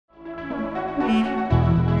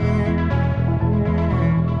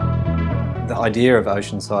idea of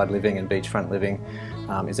oceanside living and beachfront living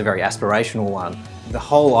is a very aspirational one. The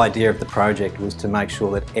whole idea of the project was to make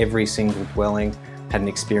sure that every single dwelling had an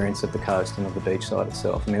experience of the coast and of the beachside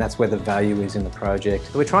itself. I mean, that's where the value is in the project.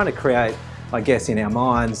 We're trying to create, I guess, in our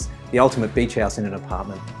minds, the ultimate beach house in an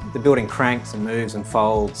apartment. The building cranks and moves and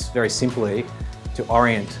folds very simply to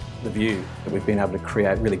orient the view. We've been able to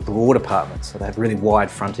create really broad apartments, so they have really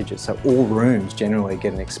wide frontages, so all rooms generally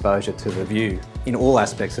get an exposure to the view in all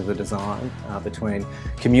aspects of the design, between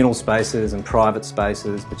communal spaces and private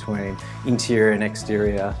spaces, between interior and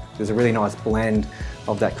exterior. There's a really nice blend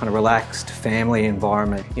of that kind of relaxed family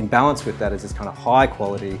environment. In balance with that is this kind of high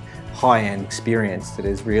quality, high-end experience that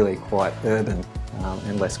is really quite urban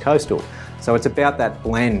and less coastal. So it's about that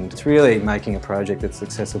blend. It's really making a project that's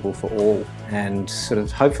accessible for all and sort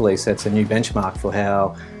of hopefully sets a new benchmark for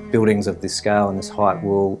how buildings of this scale and this height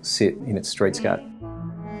will sit in its streetscape.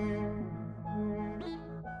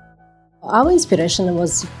 Our inspiration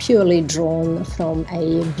was purely drawn from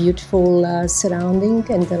a beautiful surrounding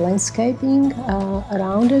and the landscaping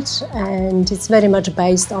around it, and it's very much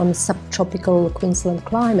based on subtropical Queensland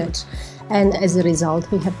climate. And as a result,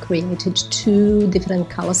 we have created two different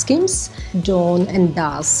colour schemes, dawn and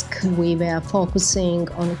dusk. We were focusing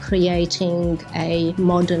on creating a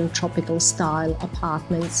modern tropical style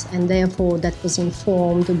apartments, and therefore that was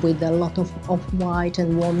informed with a lot of off-white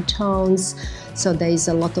and warm tones. So there is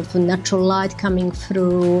a lot of natural light coming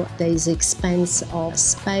through, there is expanse of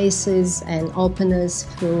spaces and openness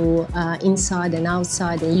through inside and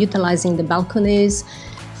outside, and utilising the balconies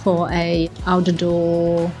for a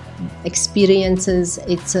outdoor experiences.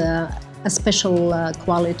 It's a special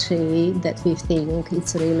quality that we think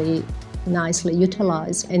it's really nicely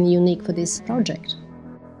utilised and unique for this project.